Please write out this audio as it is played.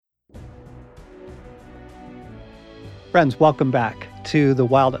Friends, welcome back to the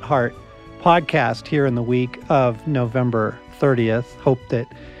Wild at Heart podcast here in the week of November 30th. Hope that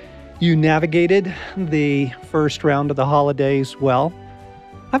you navigated the first round of the holidays well.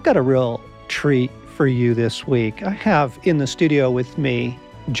 I've got a real treat for you this week. I have in the studio with me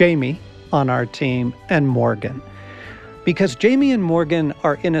Jamie on our team and Morgan, because Jamie and Morgan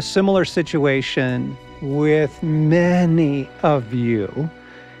are in a similar situation with many of you,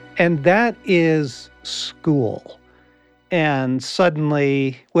 and that is school. And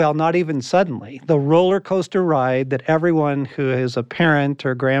suddenly, well, not even suddenly, the roller coaster ride that everyone who is a parent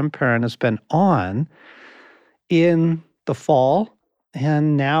or grandparent has been on in the fall,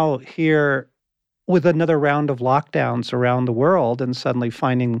 and now here with another round of lockdowns around the world and suddenly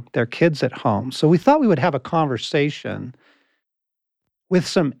finding their kids at home. So we thought we would have a conversation with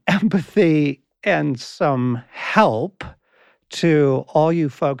some empathy and some help to all you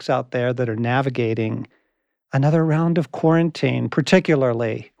folks out there that are navigating another round of quarantine,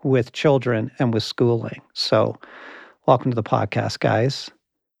 particularly with children and with schooling. So welcome to the podcast, guys.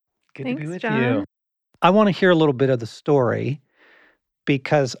 Good Thanks, to be with John. you. I want to hear a little bit of the story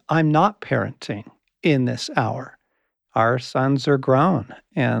because I'm not parenting in this hour. Our sons are grown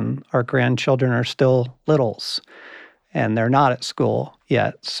and our grandchildren are still littles and they're not at school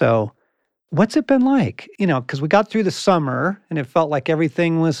yet. So what's it been like? Because we got through the summer and it felt like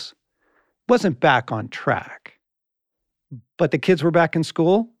everything wasn't back on track. But the kids were back in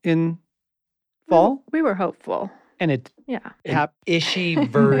school in fall? We were hopeful. And it Yeah. An ishy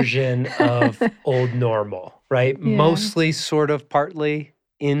version of old normal, right? Yeah. Mostly sort of partly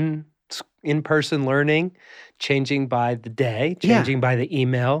in-person learning, changing by the day, changing by the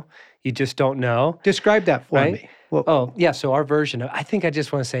email. You just don't know. describe that for Right? me. Well, Oh, yeah. So our version I think I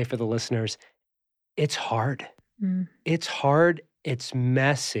just want to say for the listeners, it's hard. Mm. It's hard. It's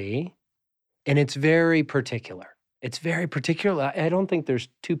messy. And it's very particular. It's very particular. I don't think there's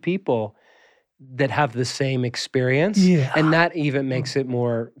two people that have the same experience. Yeah. And that even makes it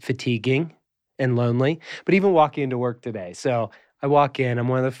more fatiguing and lonely. But even walking into work today. So I walk in, I'm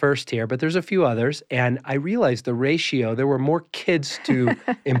one of the first here, but there's a few others. And I realized the ratio, there were more kids to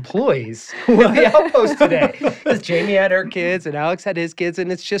employees at the outpost today. Because Jamie had her kids and Alex had his kids.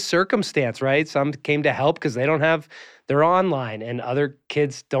 And it's just circumstance, right? Some came to help because they're online, and other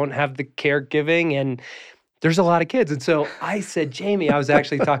kids don't have the caregiving, and there's a lot of kids. And so I said, Jamie, I was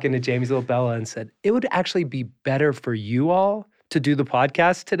actually talking to Jamie's little Bella and said, it would actually be better for you all to do the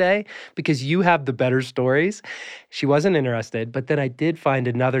podcast today because you have the better stories. She wasn't interested, but then I did find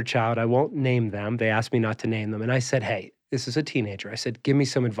another child. I won't name them. They asked me not to name them. And I said, hey, this is a teenager. I said, give me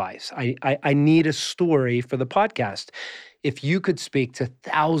some advice. I need a story for the podcast. If you could speak to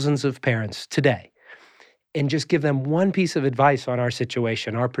thousands of parents today, and just give them one piece of advice on our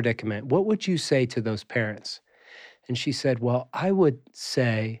situation, our predicament, what would you say to those parents? And she said, well, I would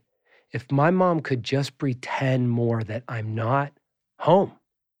say if my mom could just pretend more that I'm not home.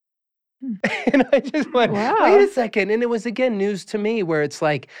 And I just went, Wow. wait a second. And it was, again, news to me where it's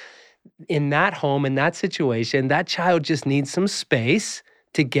like in that home, in that situation, that child just needs some space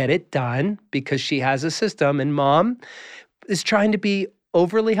to get it done because she has a system, and mom is trying to be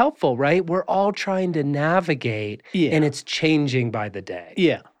overly helpful, right? We're all trying to navigate, and it's changing by the day.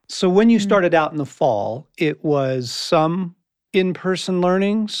 Yeah. So when you started out in the fall, it was some in-person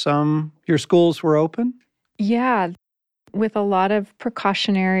learning, some your schools were open? Yeah. With a lot of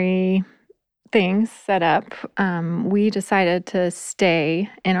precautionary things set up, we decided to stay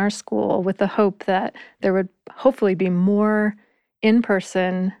in our school with the hope that there would hopefully be more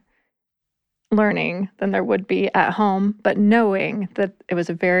in-person learning than there would be at home, but knowing that it was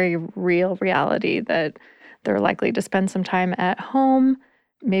a very real reality that they're likely to spend some time at home,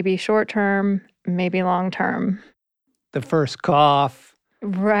 maybe short term, maybe long term. The first cough,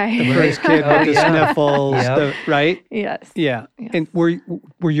 Right. the first kid with the sniffles, Yep. right? Yes. Yeah. Yes. And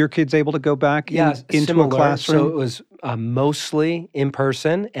were your kids able to go back into similar. a classroom? So it was mostly in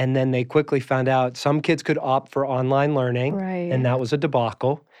person, and then they quickly found out some kids could opt for online learning, Right. and that was a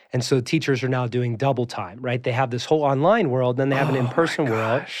debacle. And so teachers are now doing double time, right? They have this whole online world, then they have an in-person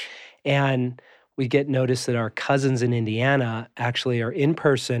world. And we get notice that our cousins in Indiana actually are in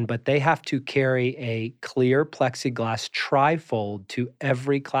person, but they have to carry a clear plexiglass trifold to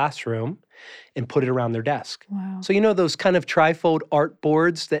every classroom and put it around their desk. Wow. So you know those kind of trifold art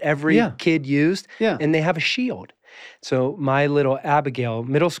boards that every kid used? Yeah. And they have a shield. So my little Abigail,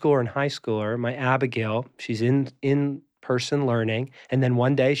 middle schooler and high schooler, my Abigail, she's in person learning. And then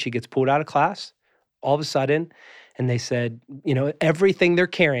one day she gets pulled out of class all of a sudden, And they said, everything they're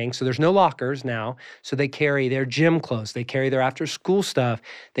carrying, so there's no lockers now, so they carry their gym clothes, they carry their after school stuff,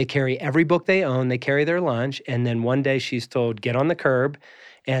 they carry every book they own, they carry their lunch, and then one day she's told, get on the curb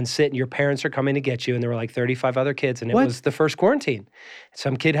and sit, and your parents are coming to get you. And there were like 35 other kids, and it was the first quarantine.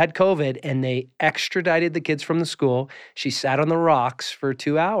 Some kid had COVID, and they extradited the kids from the school. She sat on the rocks for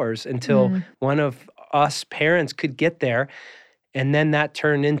 2 hours until one of us parents could get there. And then that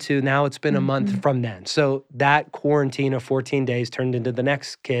turned into, now it's been a month from then. So that quarantine of 14 days turned into the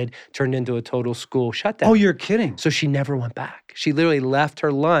next kid, turned into a total school shutdown. Oh, you're kidding. So she never went back. She literally left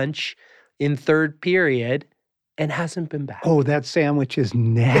her lunch in third period and hasn't been back. Oh, that sandwich is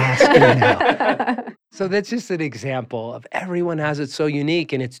nasty now. So that's just an example of everyone has it so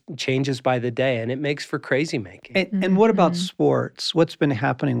unique, and it changes by the day, and it makes for crazy making. And what about sports? What's been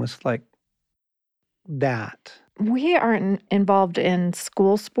happening with like that? We aren't involved in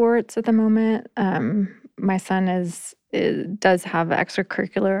school sports at the moment. My son does have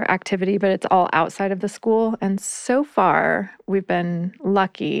extracurricular activity, but it's all outside of the school. And so far, we've been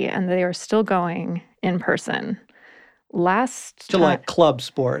lucky, and they are still going in person. To like club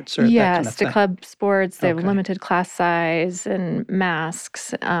sports or yes, that kind of thing. to club sports. They have Okay. limited class size and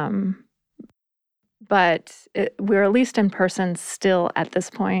masks. But we're at least in person still at this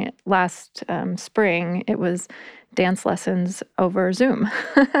point. Last spring, it was dance lessons over Zoom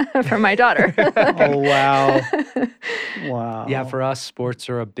for my daughter. Oh, wow. Wow. Yeah, for us, sports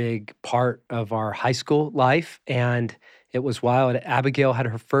are a big part of our high school life. And it was wild. Abigail had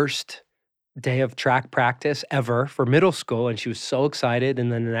her first day of track practice ever for middle school, and she was so excited.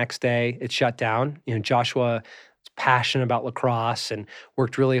 And then the next day, it shut down. Joshua was passionate about lacrosse and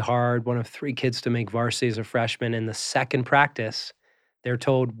worked really hard, one of 3 kids to make varsity as a freshman. And the second practice, they're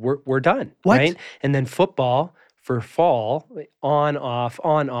told, we're done, What? right? And then football for fall, on,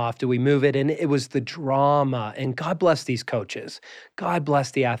 off, do we move it? And it was the drama. And God bless these coaches. God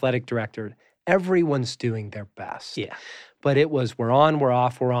bless the athletic director. Everyone's doing their best. Yeah. But it was, we're on, we're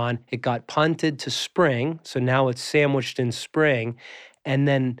off, we're on. It got punted to spring, so now it's sandwiched in spring. And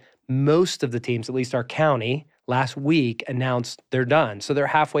then most of the teams, at least our county, last week announced they're done. So they're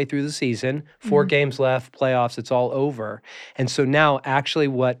halfway through the season, 4 games left, playoffs, it's all over. And so now actually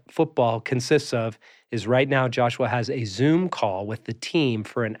what football consists of is right now Joshua has a Zoom call with the team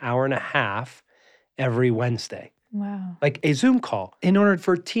for an hour and a half every Wednesday. Wow. Like a Zoom call In order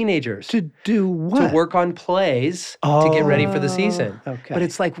for teenagers to do what? to work on plays to get ready for the season. Okay. But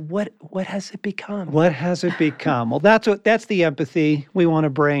it's like, what has it become? What has it become? Well, that's the empathy we want to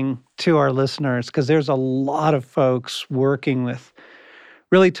bring to our listeners, because there's a lot of folks working with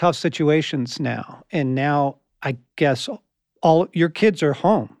really tough situations now. And now I guess all your kids are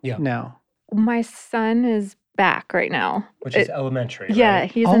home now. My son is back right now. Which is elementary, Yeah,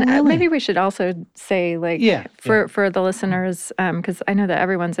 right? he's really? maybe we should also say for the listeners, because I know that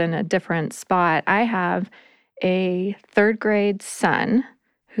everyone's in a different spot. I have a 3rd grade son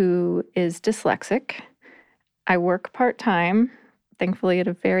who is dyslexic. I work part-time, thankfully at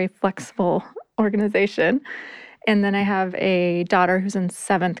a very flexible organization. And then I have a daughter who's in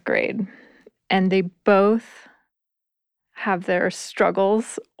 7th grade. And they both have their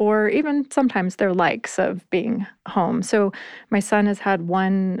struggles or even sometimes their likes of being home. So my son has had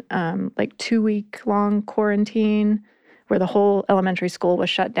one 2-week-long quarantine where the whole elementary school was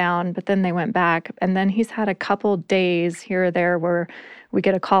shut down, but then they went back. And then he's had a couple days here or there where we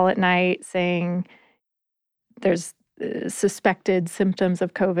get a call at night saying there's suspected symptoms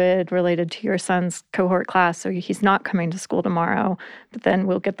of COVID related to your son's cohort class, so he's not coming to school tomorrow. But then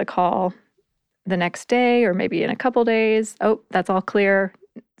we'll get the call the next day or maybe in a couple days. Oh, that's all clear.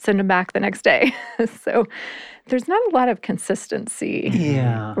 Send him back the next day. So there's not a lot of consistency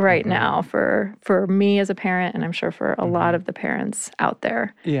right now for me as a parent, and I'm sure for a lot of the parents out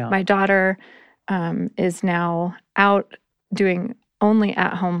there. Yeah. My daughter is now out doing only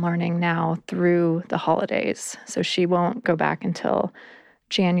at-home learning now through the holidays. So she won't go back until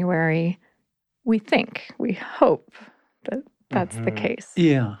January. We hope that that's the case.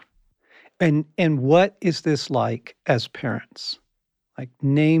 Yeah. And what is this like as parents? Like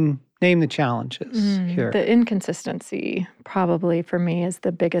name the challenges here. The inconsistency probably for me is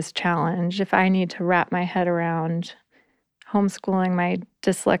the biggest challenge. If I need to wrap my head around homeschooling my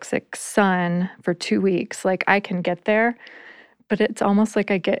dyslexic son for 2 weeks, like I can get there, but it's almost like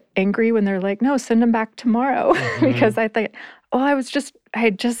I get angry when they're like, no, send him back tomorrow. Because I think, I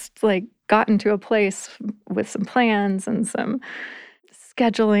had just like gotten to a place with some plans and some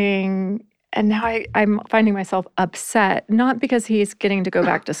scheduling. And now I'm finding myself upset, not because he's getting to go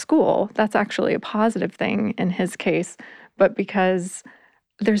back to school. That's actually a positive thing in his case, but because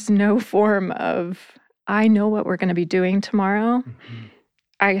there's no form of I know what we're going to be doing tomorrow.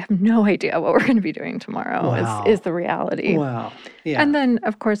 I have no idea what we're going to be doing tomorrow Wow. is the reality. Wow. Yeah. And then,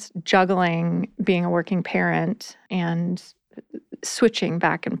 of course, juggling being a working parent and switching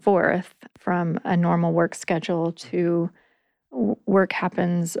back and forth from a normal work schedule to work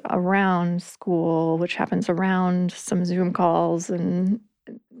happens around school, which happens around some Zoom calls and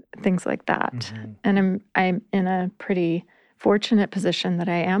things like that. And I'm in a pretty fortunate position that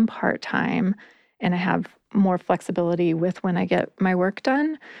I am part-time and I have more flexibility with when I get my work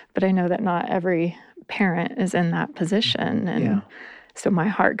done, but I know that not every parent is in that position. And so my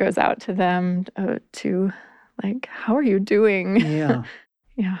heart goes out to them to like, how are you doing? Yeah.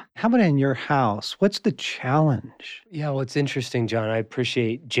 Yeah. How about in your house? What's the challenge? Yeah, well, it's interesting, John. I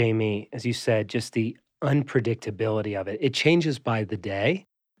appreciate Jamie, as you said, just the unpredictability of it. It changes by the day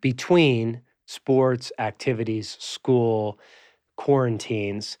between sports, activities, school,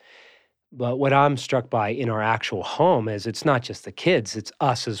 quarantines. But what I'm struck by in our actual home is it's not just the kids, it's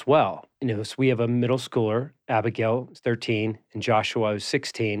us as well. So we have a middle schooler, Abigail, who's 13, and Joshua, who's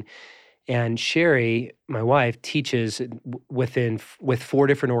 16. And Sherry, my wife, teaches with 4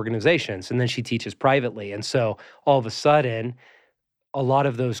 different organizations, and then she teaches privately. And so all of a sudden, a lot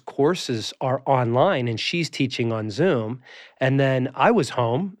of those courses are online, and she's teaching on Zoom. And then I was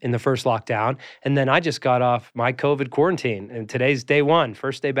home in the first lockdown, and then I just got off my COVID quarantine. And today's day 1,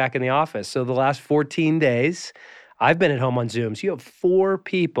 first day back in the office. So the last 14 days, I've been at home on Zoom. So you have 4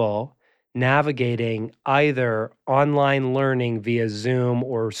 people navigating either online learning via Zoom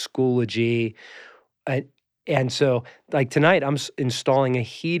or Schoology. And so, like tonight, I'm installing a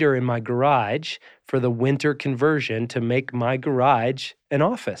heater in my garage for the winter conversion to make my garage an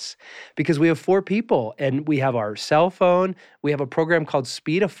office because we have 4 people and we have our cell phone. We have a program called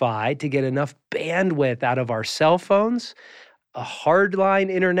Speedify to get enough bandwidth out of our cell phones, a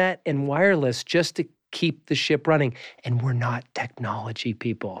hardline internet and wireless just to keep the ship running. And we're not technology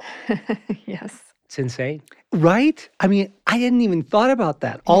people. Yes. It's insane. Right? I mean, I hadn't even thought about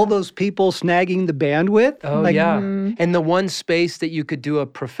that. All those people snagging the bandwidth. Oh, yeah. And the one space that you could do a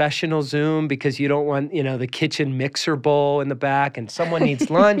professional Zoom because you don't want, the kitchen mixer bowl in the back and someone needs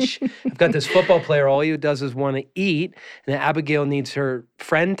lunch. I've got this football player, all he does is want to eat. And then Abigail needs her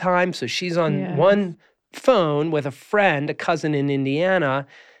friend time. So she's on one phone with a friend, a cousin in Indiana,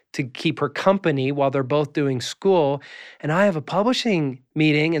 to keep her company while they're both doing school. And I have a publishing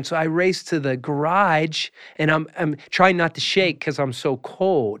meeting, and so I race to the garage, and I'm trying not to shake because I'm so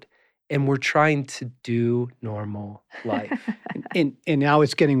cold. And we're trying to do normal life. And now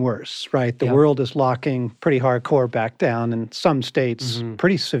it's getting worse, right? The world is locking pretty hardcore back down in some states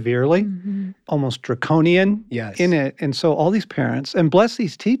pretty severely, almost draconian in it. And so all these parents, and bless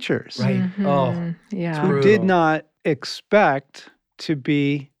these teachers, Right. Oh, who did not expect to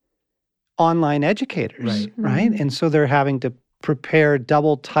be online educators, right? And so they're having to prepare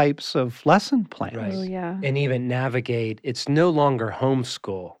double types of lesson plans. Right. Oh, yeah. And even navigate. It's no longer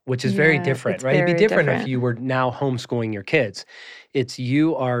homeschool, which is very different, right? It'd be different if you were now homeschooling your kids. It's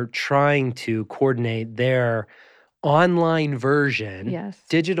you are trying to coordinate their online version,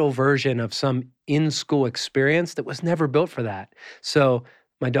 digital version of some in-school experience that was never built for that. So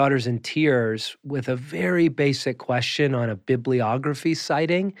my daughter's in tears with a very basic question on a bibliography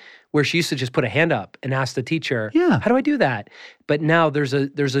citing where she used to just put a hand up and ask the teacher, how do I do that? But now there's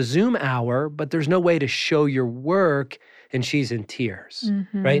a Zoom hour, but there's no way to show your work, and she's in tears,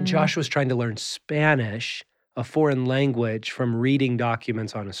 right? Josh was trying to learn Spanish, a foreign language, from reading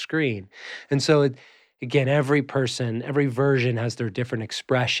documents on a screen. And so, again, every person, every version has their different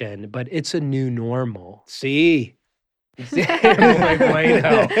expression, but it's a new normal. See? Muy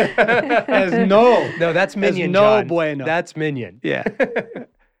bueno. No, that's Minion, John. Bueno. That's Minion. Yeah.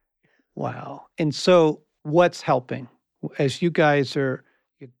 Wow. And so what's helping? As you guys are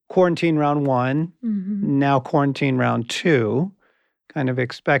quarantine round 1, now quarantine round 2, kind of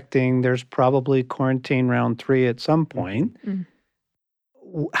expecting there's probably quarantine round 3 at some point.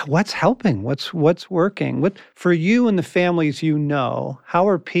 What's helping? What's working? What for you and the families how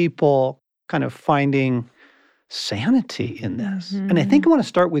are people kind of finding sanity in this? And I think I want to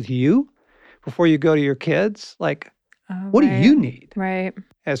start with you before you go to your kids. Like, what do you need? Right.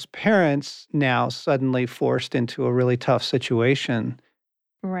 As parents now suddenly forced into a really tough situation.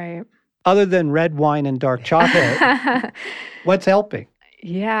 Right. Other than red wine and dark chocolate, what's helping?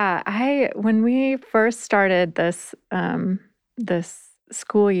 Yeah, when we first started this this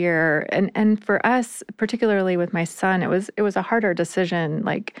school year, and for us, particularly with my son, it was a harder decision.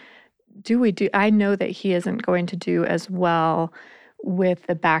 Like, I know that he isn't going to do as well with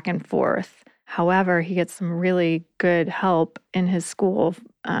the back and forth, However, he gets some really good help in his school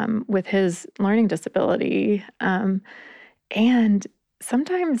with his learning disability. And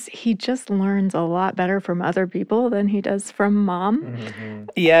sometimes he just learns a lot better from other people than he does from mom. Mm-hmm. I don't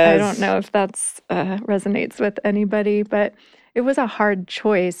Yes. know if that's resonates with anybody, but it was a hard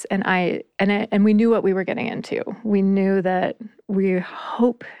choice, and we knew what we were getting into. We knew that we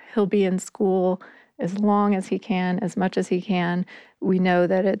hope he'll be in school as long as he can, as much as he can. We know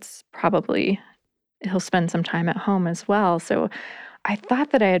that it's probably he'll spend some time at home as well. So I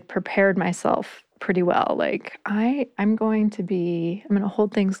thought that I had prepared myself pretty well. Like I'm going to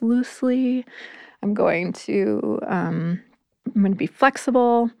hold things loosely. I'm going to be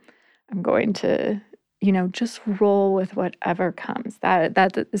flexible. I'm going to, just roll with whatever comes.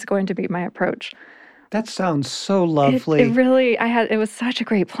 That is going to be my approach. That sounds so lovely. It really, it was such a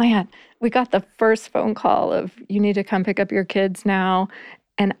great plan. We got the first phone call of, you need to come pick up your kids now.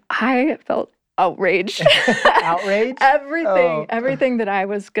 And I felt outraged. Outraged? Everything that I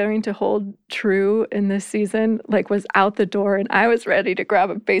was going to hold true in this season, was out the door, and I was ready to grab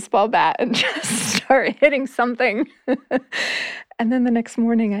a baseball bat and just start hitting something. And then the next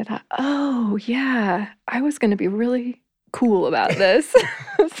morning I thought, oh yeah, I was going to be really cool about this.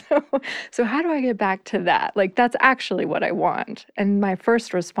 So how do I get back to that? That's actually what I want. And my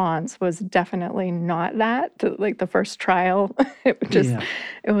first response was definitely not that. The first trial,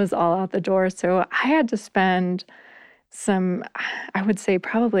 it was all out the door. So I had to spend I would say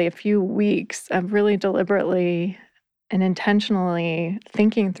probably a few weeks of really deliberately and intentionally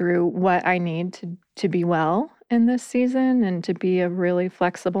thinking through what I need to be well in this season and to be a really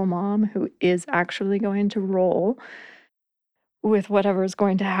flexible mom who is actually going to roll with whatever is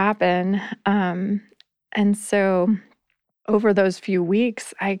going to happen. And so over those few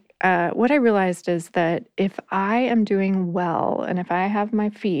weeks, what I realized is that if I am doing well and if I have my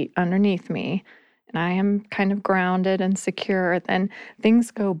feet underneath me and I am kind of grounded and secure, then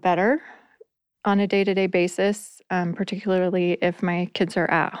things go better on a day-to-day basis, particularly if my kids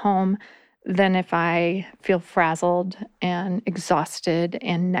are at home, than if I feel frazzled and exhausted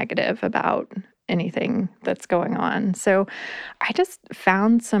and negative about anything that's going on. So I just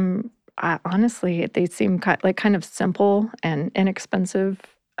found some, honestly, they seem kind of simple and inexpensive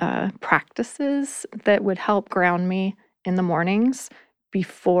practices that would help ground me in the mornings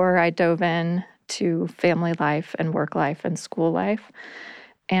before I dove in to family life and work life and school life.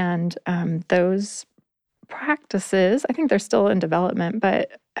 And those practices, I think they're still in development,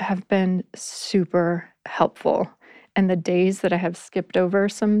 but have been super helpful. And the days that I have skipped over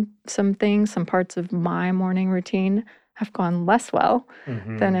some things, some parts of my morning routine have gone less well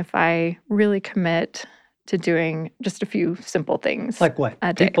than if I really commit to doing just a few simple things. Like what?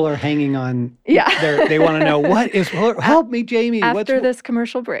 A day. People are hanging on. Yeah. They want to know help me, Jamie. After this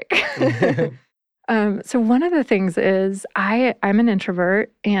commercial break. So one of the things is I'm an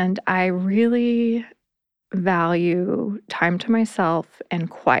introvert, and I really value time to myself and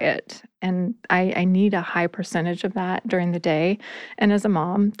quiet. And I need a high percentage of that during the day. And as a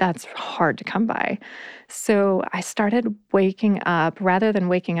mom, that's hard to come by. So I started waking up, rather than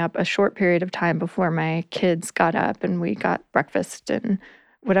waking up a short period of time before my kids got up and we got breakfast and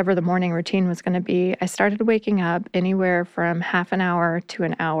whatever the morning routine was going to be, I started waking up anywhere from half an hour to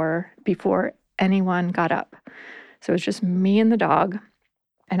an hour before anyone got up. So it's just me and the dog.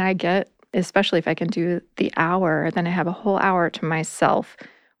 And I get, especially if I can do the hour, then I have a whole hour to myself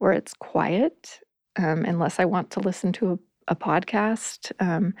where it's quiet, unless I want to listen to a podcast.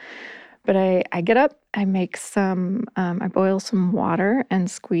 But I get up, I make I boil some water and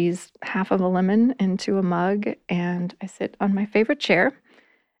squeeze half of a lemon into a mug, and I sit on my favorite chair.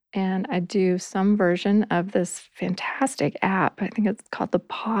 And I do some version of this fantastic app. I think it's called the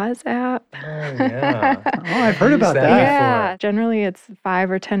Pause app. Oh, yeah. I've heard about that. Yeah. Generally, it's a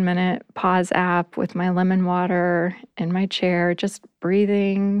 5 or 10 minute pause app with my lemon water in my chair, just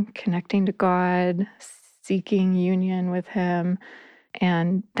breathing, connecting to God, seeking union with Him.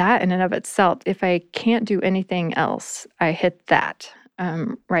 And that in and of itself, if I can't do anything else, I hit that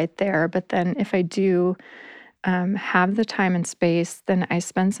right there. But then if I do have the time and space, then I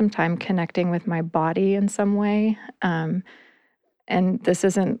spend some time connecting with my body in some way. And this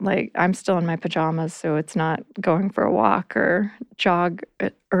isn't I'm still in my pajamas, so it's not going for a walk or jog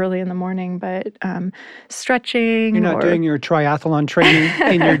early in the morning, but stretching. You're not doing your triathlon training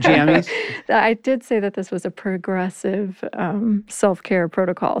in your jammies? I did say that this was a progressive self-care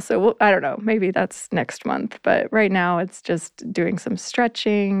protocol. So I don't know, maybe that's next month. But right now it's just doing some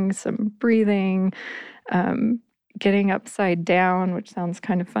stretching, some breathing, getting upside down, which sounds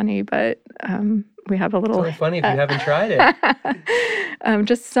kind of funny, but we have a It's little only funny if you haven't tried it.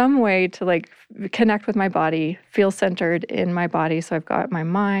 just some way to like connect with my body, feel centered in my body. So I've got my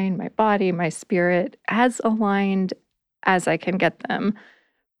mind, my body, my spirit as aligned as I can get them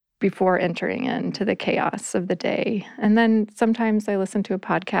before entering into the chaos of the day. And then sometimes I listen to a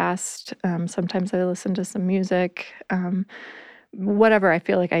podcast. Sometimes I listen to some music, whatever I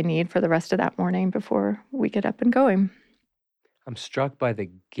feel like I need for the rest of that morning before we get up and going. I'm struck by the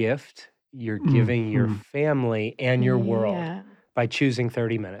gift you're giving your family and your world Yeah. by choosing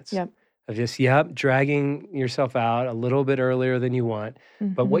 30 minutes. Yep. Of just, dragging yourself out a little bit earlier than you want.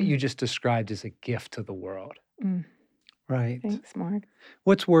 But what you just described is a gift to the world. Right. Thanks, Mark.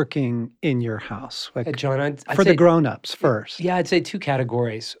 What's working in your house? Like, John, I'd for the say, grown-ups first. yeah, I'd say two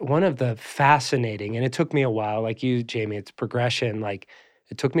categories. One of the fascinating, and it took me a while, like you, Jamie, it's progression. Like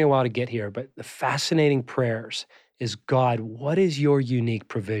it took me a while to get here, but the fascinating prayers is, God, what is your unique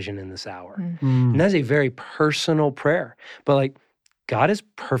provision in this hour? And that's a very personal prayer. But like, God is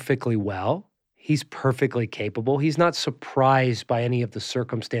perfectly well. He's perfectly capable. He's not surprised by any of the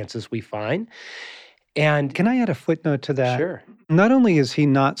circumstances we find. And Can I add a footnote to that? sure, Not only is he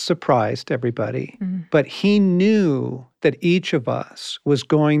not surprised everybody, but he knew that each of us was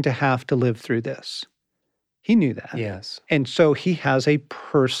going to have to live through this. He knew that. yes, And so he has a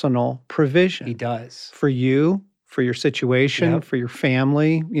personal provision he does. for you, for your situation, Yep. for your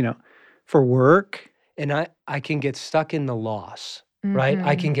family, for work. And I can get stuck in the loss, right?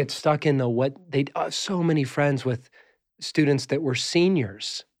 I can get stuck in so many friends with students that were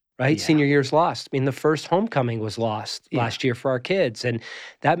seniors, right? Yeah. Senior year's lost. I mean, the first homecoming was lost last year for our kids. And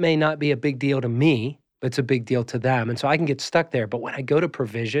that may not be a big deal to me, but it's a big deal to them. And so I can get stuck there. But when I go to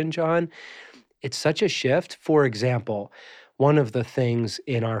provision, John, it's such a shift. For example, one of the things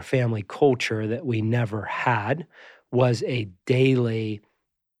in our family culture that we never had was a daily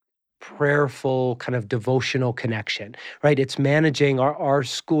prayerful kind of devotional connection, right? It's managing our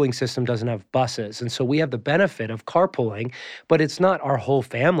schooling system doesn't have buses. And so we have the benefit of carpooling, but it's not our whole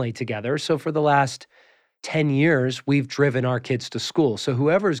family together. So for the last 10 years, we've driven our kids to school. So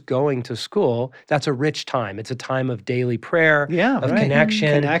whoever's going to school, that's a rich time. It's a time of daily prayer, of right.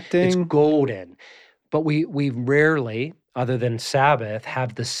 connection. Connecting. It's golden. But we rarely, other than Sabbath,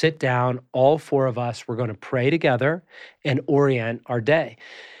 have the sit down, all four of us, we're going to pray together and orient our day.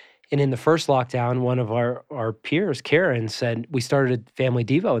 And in the first lockdown, one of our peers, Karen, said, we started Family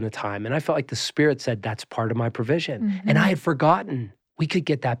Devo in the time. And I felt like the Spirit said, that's part of my provision. And I had forgotten we could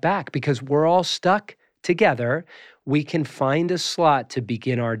get that back because we're all stuck together. We can find a slot to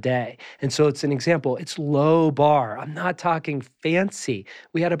begin our day. And so it's an example. It's low bar. I'm not talking fancy.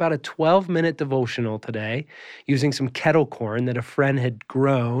 We had about a 12-minute devotional today using some kettle corn that a friend had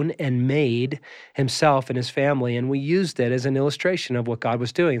grown and made himself and his family. And we used it as an illustration of what God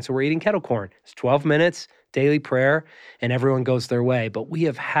was doing. So we're eating kettle corn. It's 12 minutes, daily prayer, and everyone goes their way. But we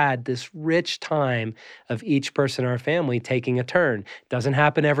have had this rich time of each person in our family taking a turn. Doesn't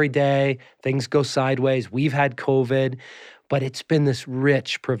happen every day. Things go sideways. We've had COVID, but it's been this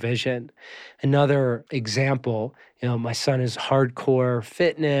rich provision. Another example, my son is hardcore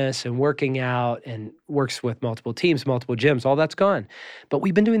fitness and working out and works with multiple teams, multiple gyms, all that's gone. But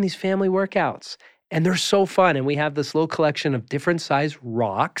we've been doing these family workouts and they're so fun. And we have this little collection of different size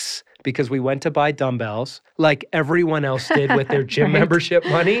rocks because we went to buy dumbbells like everyone else did with their gym membership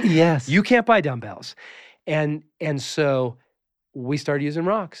money. Yes. You can't buy dumbbells. And so we started using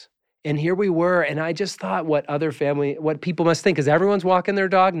rocks. And here we were, and I just thought what people must think, because everyone's walking their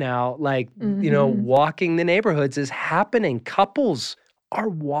dog now, like, walking the neighborhoods is happening. Couples are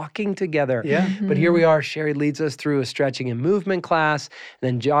walking together. Yeah. But here we are, Sherry leads us through a stretching and movement class, and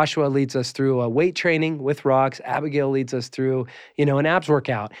then Joshua leads us through a weight training with rocks, Abigail leads us through, an abs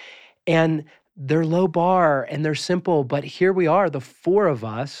workout. And they're low bar and they're simple, but here we are, the four of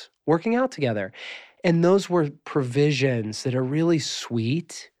us working out together. And those were provisions that are really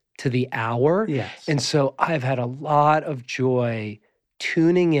sweet to the hour. Yes. And so I've had a lot of joy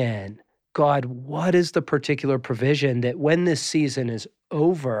tuning in. God, what is the particular provision that when this season is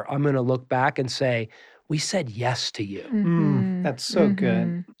over, I'm going to look back and say, we said yes to you. That's so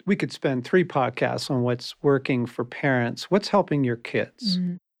good. We could spend 3 podcasts on what's working for parents. What's helping your kids?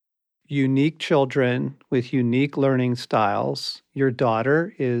 Unique children with unique learning styles. Your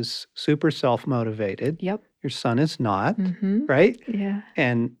daughter is super self-motivated. Yep. Your son is not, right? Yeah.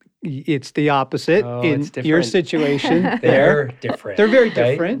 And it's the opposite in it's your different. situation. They're different. They're very right?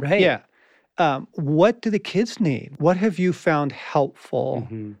 different. Right. Yeah. What do the kids need? What have you found helpful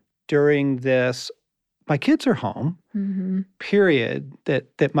during this my kids are home, period,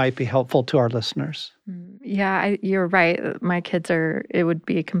 that might be helpful to our listeners? Yeah, you're right. My kids it would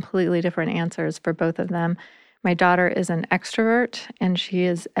be completely different answers for both of them. My daughter is an extrovert, and she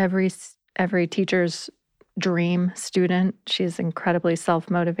is every teacher's dream student. She's incredibly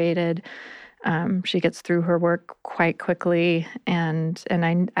self-motivated. She gets through her work quite quickly, and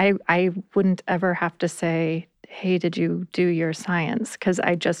I wouldn't ever have to say, "Hey, did you do your science?" Because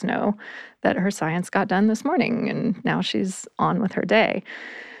I just know that her science got done this morning, and now she's on with her day.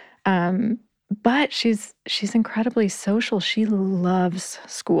 But she's incredibly social. She loves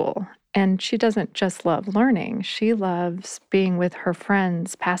school, and she doesn't just love learning. She loves being with her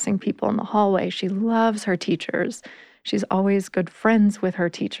friends, passing people in the hallway. She loves her teachers. She's always good friends with her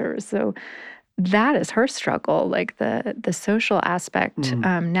teachers. So that is her struggle, like the social aspect.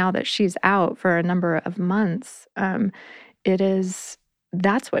 Now that she's out for a number of months,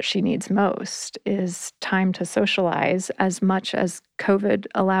 that's what she needs most is time to socialize as much as COVID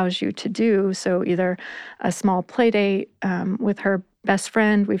allows you to do. So either a small play date with her best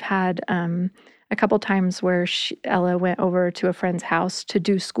friend. We've had a couple times where Ella went over to a friend's house to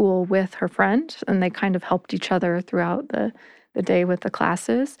do school with her friend, and they kind of helped each other throughout the day with the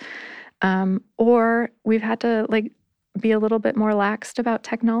classes. Or we've had to be a little bit more laxed about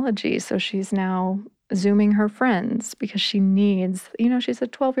technology. So she's now Zooming her friends because she needs, she's a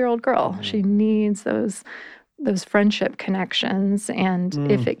 12-year-old girl. She needs those friendship connections.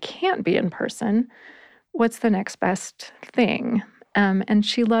 And if it can't be in person, what's the next best thing? And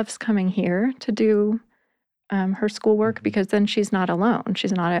she loves coming here to do her schoolwork because then she's not alone.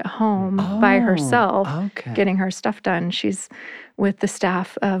 She's not at home by herself getting her stuff done. She's with the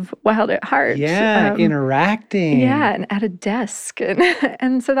staff of Wild at Heart. Yeah, interacting. Yeah, and at a desk.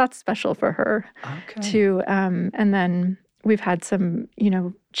 And so that's special for her too. And then we've had some,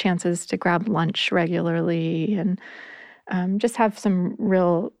 chances to grab lunch regularly and just have some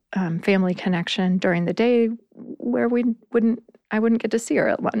real family connection during the day where I wouldn't get to see her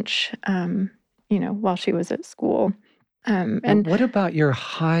at lunch. While she was at school. And what about your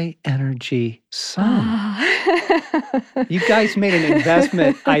high energy son? You guys made an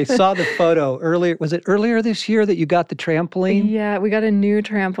investment. I saw the photo earlier. Was it earlier this year that you got the trampoline? Yeah, we got a new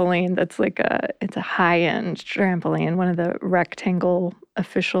trampoline that's it's a high-end trampoline, one of the rectangle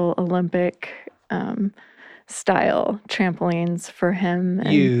official Olympic style trampolines for him.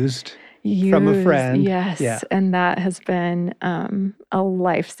 And used from a friend. Yes. Yeah. And that has been a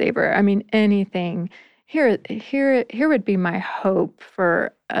lifesaver. I mean, anything. Here would be my hope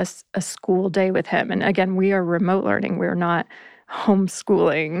for a school day with him. And again, we are remote learning. We're not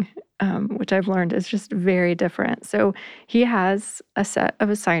homeschooling, which I've learned is just very different. So he has a set of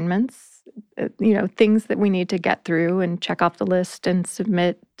assignments, things that we need to get through and check off the list and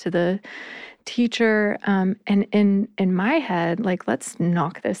submit to the teacher. And in my head, let's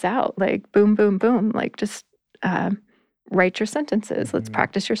knock this out. Boom, boom, boom. Just write your sentences. Let's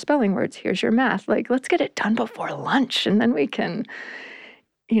practice your spelling words. Here's your math. Let's get it done before lunch. And then we can,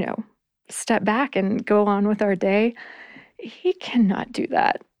 step back and go on with our day. He cannot do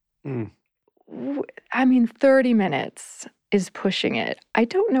that. I mean, 30 minutes is pushing it. I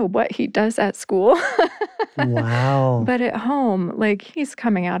don't know what he does at school. Wow. But at home, he's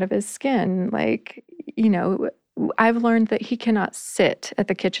coming out of his skin. I've learned that he cannot sit at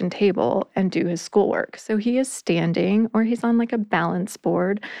the kitchen table and do his schoolwork. So he is standing, or he's on a balance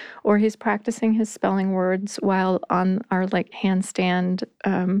board, or he's practicing his spelling words while on our handstand,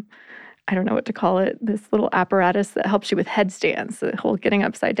 I don't know what to call it, this little apparatus that helps you with headstands, the whole getting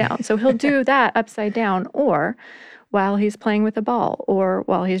upside down. So he'll do that upside down, or while he's playing with a ball, or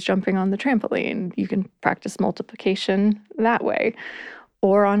while he's jumping on the trampoline. You can practice multiplication that way.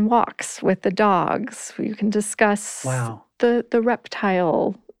 Or on walks with the dogs. You can discuss the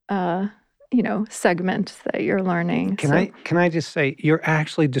reptile, segment that you're learning. Can I just say, you're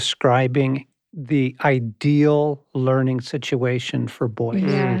actually describing the ideal learning situation for boys.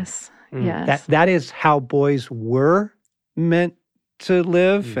 Yes, yes. That is how boys were meant to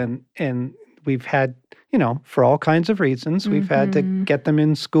live, and we've had, for all kinds of reasons, we've had to get them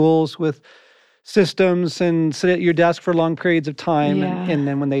in schools with systems and sit at your desk for long periods of time. And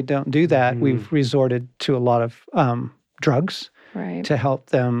then when they don't do that, we've resorted to a lot of drugs to help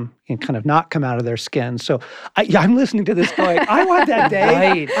them kind of not come out of their skin. So I'm listening to this going, I want that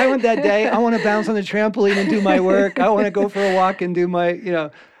day. I want that day. I want to bounce on the trampoline and do my work. I want to go for a walk and do my,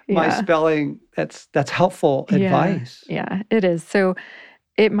 my spelling. That's helpful advice. Yeah, it is. So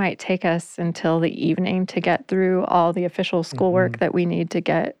it might take us until the evening to get through all the official schoolwork that we need to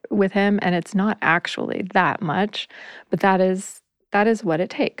get with him. And it's not actually that much, but that is that is what it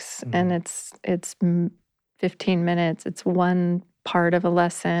takes. And it's 15 minutes. It's one part of a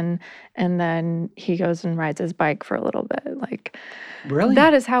lesson, and then he goes and rides his bike for a little bit. Like, Really?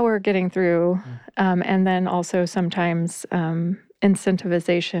 that is how we're getting through. And then also sometimes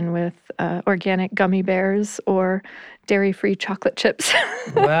incentivization with organic gummy bears or dairy-free chocolate chips.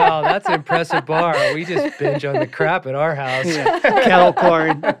 Wow, that's an impressive bar. We just binge on the crap at our house. Yeah. Kettle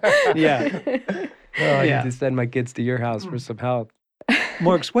corn. Yeah. Oh, I Yeah. need to send my kids to your house for some help.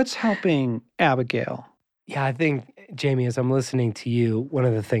 Morgs, what's helping Abigail? Yeah, I think, Jamie, as I'm listening to you, one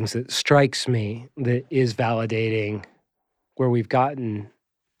of the things that strikes me that is validating where we've gotten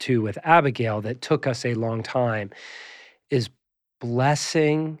to with Abigail that took us a long time is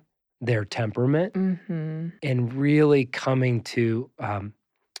blessing their temperament and really coming to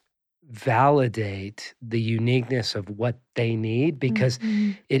validate the uniqueness of what they need, because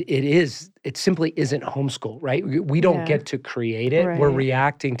it simply isn't homeschool, right? We don't Yeah. get to create it. We're Right.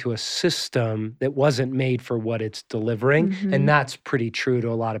 reacting to a system that wasn't made for what it's delivering. And that's pretty true to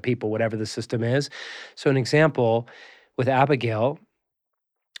a lot of people, whatever the system is. So an example with Abigail,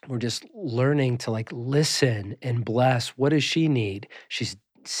 we're just learning to like listen and bless. What does she need? She's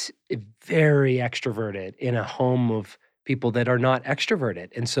very extroverted in a home of people that are not extroverted.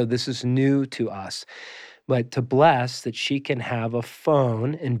 And so this is new to us. But to bless that she can have a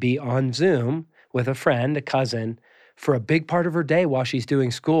phone and be on Zoom with a friend, a cousin, for a big part of her day while she's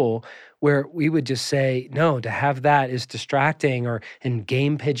doing school, where we would just say, no, to have that is distracting, or in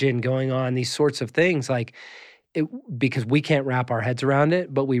game pigeon going on, these sorts of things, like, because we can't wrap our heads around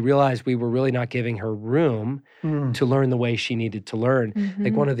it, but we realized we were really not giving her room to learn the way she needed to learn.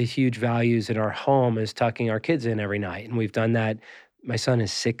 Like, one of the huge values in our home is tucking our kids in every night. And we've done that. My son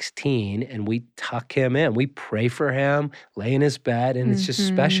is 16 and we tuck him in. We pray for him, lay in his bed, and it's just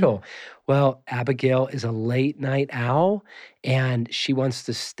special. Well, Abigail is a late night owl and she wants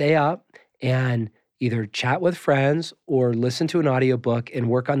to stay up and either chat with friends or listen to an audiobook and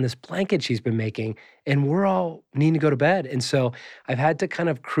work on this blanket she's been making. And we're all needing to go to bed. And so I've had to kind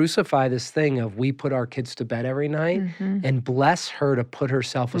of crucify this thing of we put our kids to bed every night and bless her to put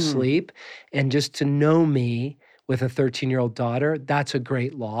herself asleep. And just to know me with a 13-year-old daughter, that's a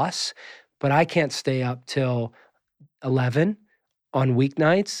great loss. But I can't stay up till 11 on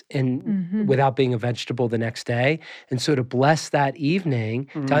weeknights and without being a vegetable the next day. And so to bless that evening,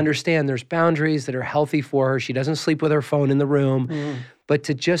 to understand there's boundaries that are healthy for her. She doesn't sleep with her phone in the room, but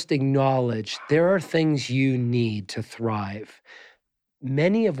to just acknowledge there are things you need to thrive,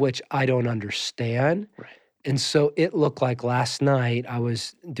 many of which I don't understand. Right. And so it looked like last night I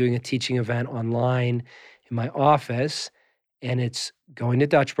was doing a teaching event online in my office, and it's going to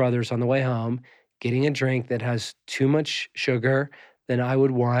Dutch Brothers on the way home, getting a drink that has too much sugar than I would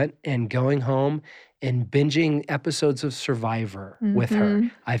want, and going home and binging episodes of Survivor with her.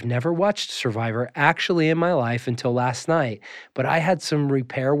 I've never watched Survivor actually in my life until last night, but I had some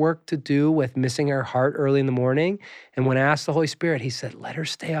repair work to do with missing her heart early in the morning. And when I asked the Holy Spirit, he said, let her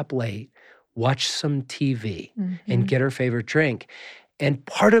stay up late, watch some TV, and get her favorite drink. And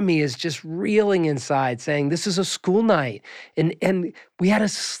part of me is just reeling inside saying, this is a school night. And we had a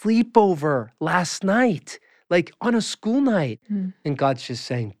sleepover last night, like on a school night. And God's just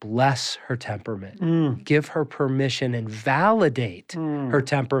saying, bless her temperament, give her permission and validate her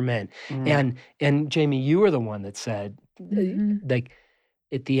temperament. And Jamie, you were the one that said, like,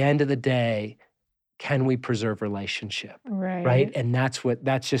 at the end of the day, can we preserve relationship? Right? And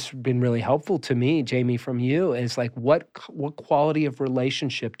that's just been really helpful to me, Jamie, from you, is like, what quality of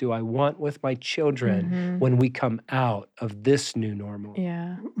relationship do I want with my children when we come out of this new normal?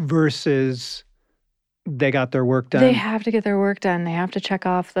 Yeah. Versus they got their work done. They have to get their work done. They have to check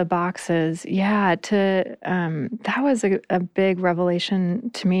off the boxes. Yeah, that was a big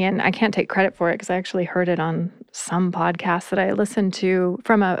revelation to me, and I can't take credit for it because I actually heard it on some podcast that I listened to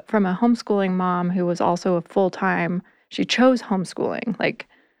from a homeschooling mom who was also a full-time. She chose homeschooling,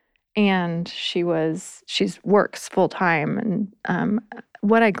 and she works full-time. And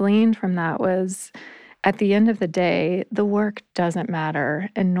what I gleaned from that was, at the end of the day, the work doesn't matter,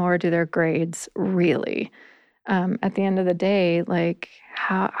 and nor do their grades really. At the end of the day, like,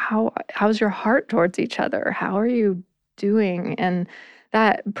 how's your heart towards each other? How are you doing? And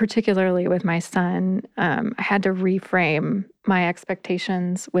that, particularly with my son, I had to reframe my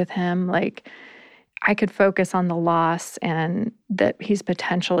expectations with him. Like, I could focus on the loss and that he's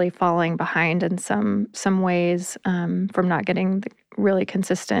potentially falling behind in some ways from not getting the really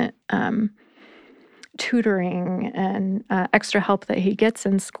consistent tutoring and extra help that he gets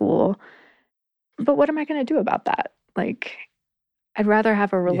in school. But what am I going to do about that? Like, I'd rather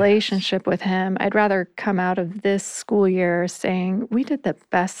have a relationship with him. I'd rather come out of this school year saying we did the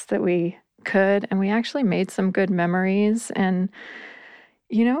best that we could and we actually made some good memories. And,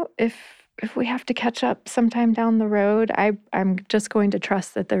 if we have to catch up sometime down the road, I'm just going to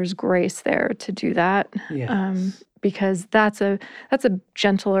trust that there's grace there to do that. Yes. Because that's a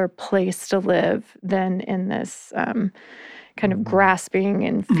gentler place to live than in this kind of grasping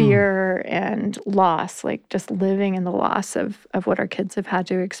and fear and loss, like just living in the loss of what our kids have had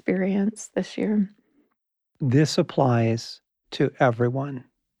to experience this year. This applies to everyone.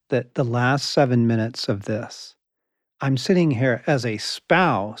 That the last 7 minutes of this, I'm sitting here as a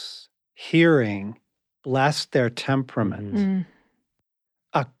spouse hearing, bless their temperament,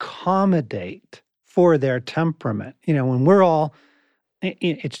 accommodate for their temperament. When we're all,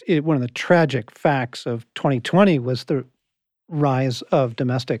 one of the tragic facts of 2020 was the rise of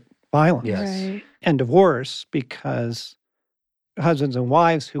domestic violence Right. and divorce, because husbands and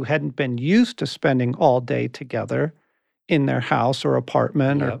wives who hadn't been used to spending all day together in their house or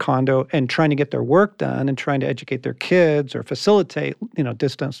apartment or condo and trying to get their work done and trying to educate their kids or facilitate,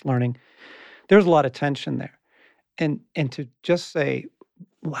 distance learning, there's a lot of tension there. And to just say,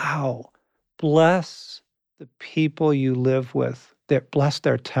 wow, bless the people you live with, bless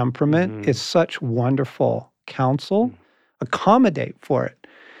their temperament is such wonderful counsel. Accommodate for it.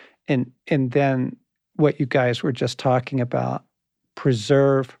 And then what you guys were just talking about,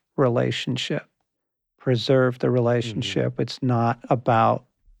 preserve relationship. Preserve the relationship. It's not about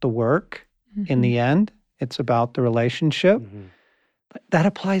the work in the end. It's about the relationship. That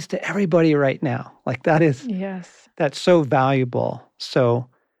applies to everybody right now. Like that's so valuable. So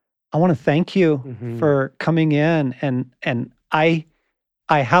I want to thank you for coming in, and I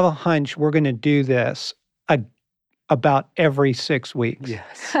have a hunch we're going to do this about every 6 weeks.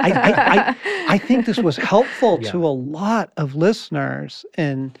 Yes. I think this was helpful to a lot of listeners,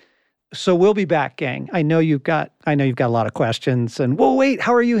 and so we'll be back, gang. I know you've got a lot of questions, and wait,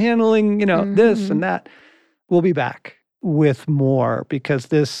 how are you handling this and that? We'll be back with more, because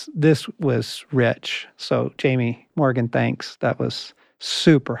this was rich. So Jamie Morgan, thanks. That was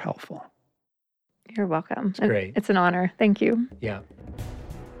super helpful. You're welcome. It's great. It's an honor. Thank you. Yeah.